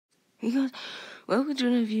Hey guys, welcome to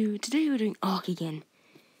another review. Today we're doing ARK again.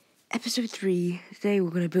 Episode 3. Today we're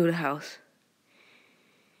going to build a house.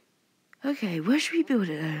 Okay, where should we build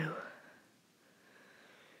it though?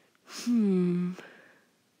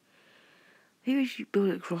 Maybe we should build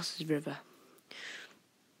it across this river.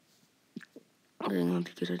 I think that'd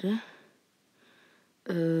be a good idea.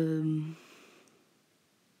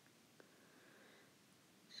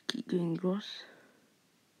 Just keep going across.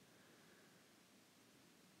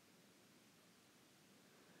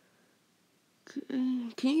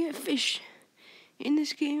 Can you get fish in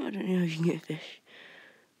this game? I don't know if you can get fish,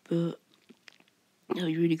 but that'd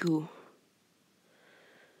be really cool.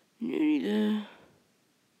 Nearly there.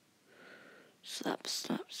 Slap,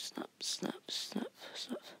 slap, slap, slap, slap,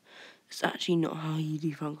 slap. It's actually not how you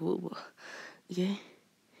do Franco, but okay.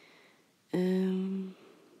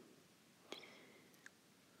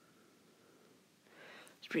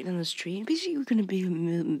 Let's break down this tree. Basically, we're gonna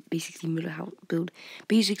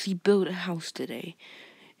build a house today.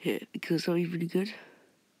 Here, because that'll be really good.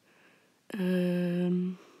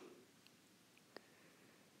 I'm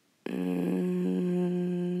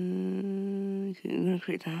gonna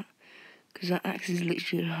create that because that axe is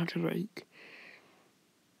literally hard to break.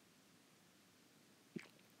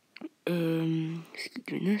 Let's keep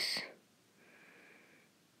doing this.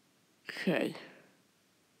 Okay.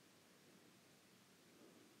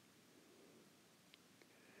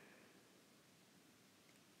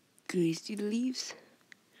 Good, see the leaves?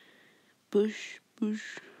 Bush.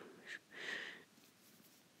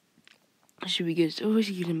 That should be good. So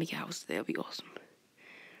obviously you're gonna make a house today, that'll be awesome.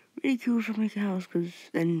 Really cool if I make a house, because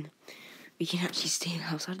then we can actually stay in the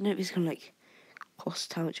house. I don't know if it's gonna like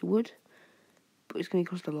cost how much wood, but it's gonna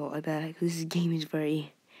cost a lot, I bet, because this game is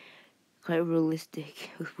quite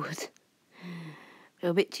realistic with wood.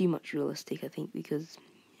 A bit too much realistic, I think, because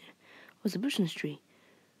what's a bush in this tree?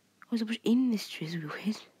 What's a bush in this tree? Is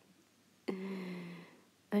weird.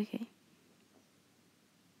 Okay.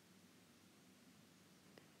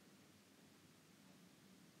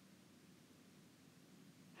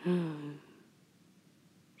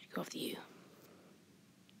 Go after you.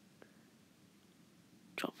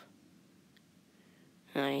 Drop.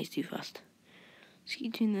 Ah, he's too fast. Let's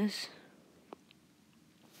keep doing this.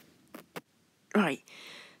 Right.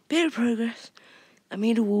 Bit of progress. I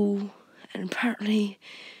made a wall, and apparently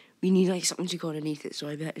we need like something to go underneath it, so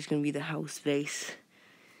I bet it's gonna be the house base.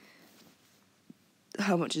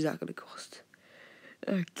 How much is that gonna cost?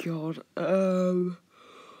 Oh god.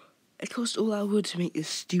 It cost all our wood to make this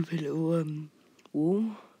stupid little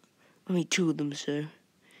wall. I made 2 of them, so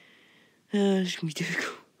it's gonna be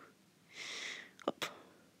difficult. Up.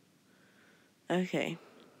 Okay.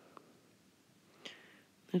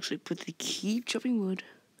 Looks like with the keep chopping wood.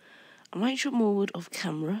 I might chop more wood off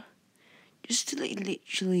camera, just to like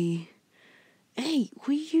literally. Hey, what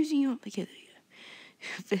are you using your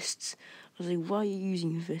fists? I was like, why are you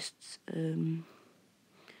using your fists?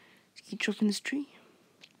 Keep chopping this tree.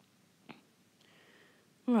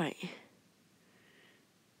 Right.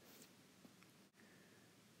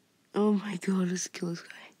 Oh my god, let's kill this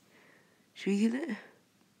guy. Should we kill it?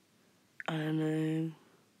 I don't know.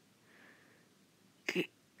 Okay.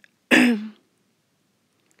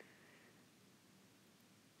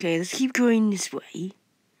 Okay, let's keep going this way.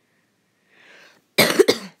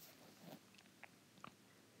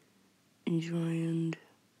 And try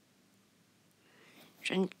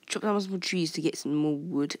and chop down some more trees to get some more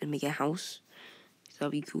wood and make a house.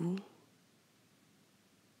 That'll be cool.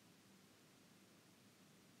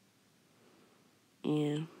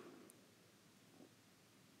 Yeah.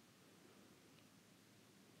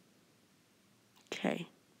 Okay.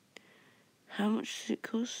 How much does it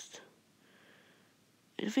cost?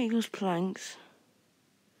 I think it costs planks.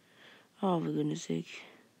 Oh, for goodness sake.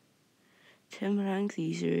 10 planks, are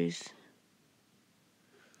you serious?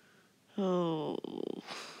 Oh.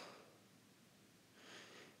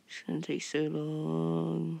 It's gonna take so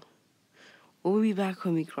long. We'll be back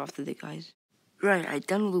when we crafted it, guys. Right, I've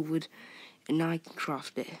done all the wood, and now I can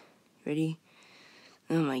craft it. Ready?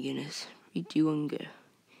 Oh my goodness. 3, 2, 1, go.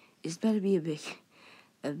 It's better be a big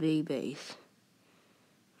base.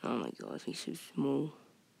 Oh my god, it's so small.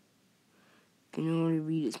 Can only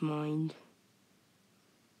read its mind.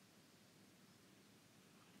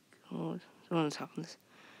 God, something's happened.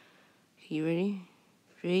 Okay, you ready?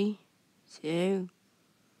 3, 2,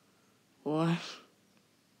 1.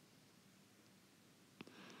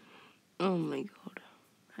 Oh my god,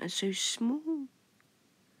 that's so small.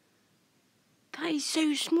 That is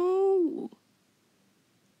so small.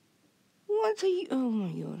 What are you? Oh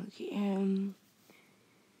my god. Okay.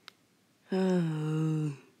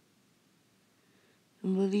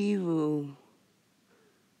 Unbelievable.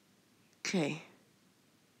 Okay.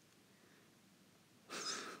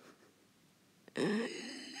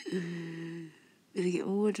 Better get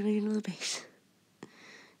more wood to make another base.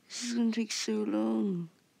 This is gonna take so long.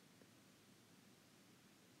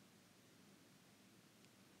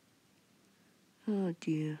 Oh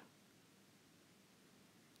dear.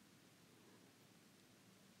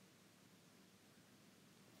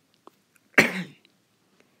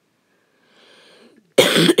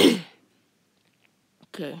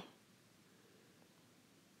 Okay.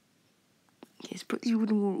 Let's put these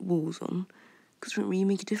wooden walls on, because it won't really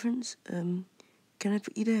make a difference. Can I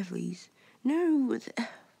put you there, please? No!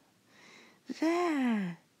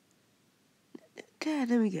 There!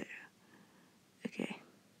 There we go. Okay.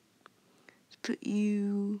 Let's put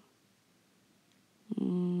you...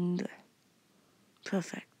 there.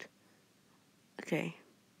 Perfect. Okay.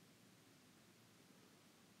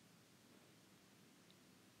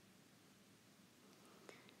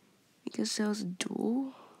 Because there's a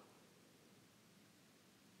door.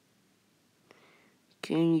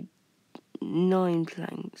 Okay, I need 9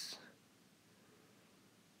 planks.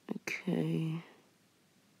 Okay.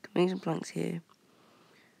 Can make some planks here.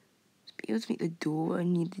 To be able to make the door, I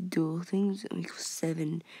need the door things. I make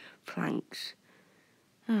 7 planks.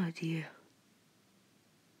 Oh dear.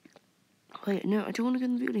 Wait, no, I don't want to go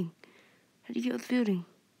in the building. How do you get out of the building?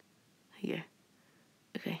 There you go.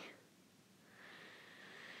 Okay.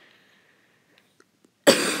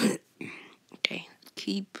 Okay,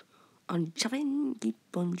 keep on chopping, keep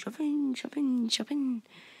on chopping.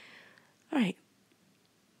 Alright.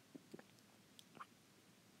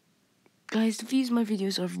 Guys, the views of my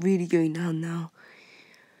videos are really going down now.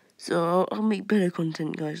 So I'll make better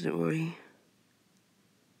content, guys, don't worry.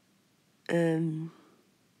 Guys,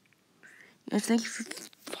 thank you for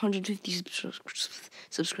 150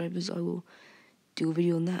 subscribers. I will do a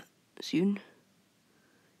video on that soon.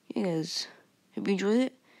 Yes. Hope you enjoyed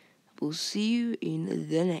it. We'll see you in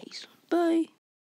the next one. Bye.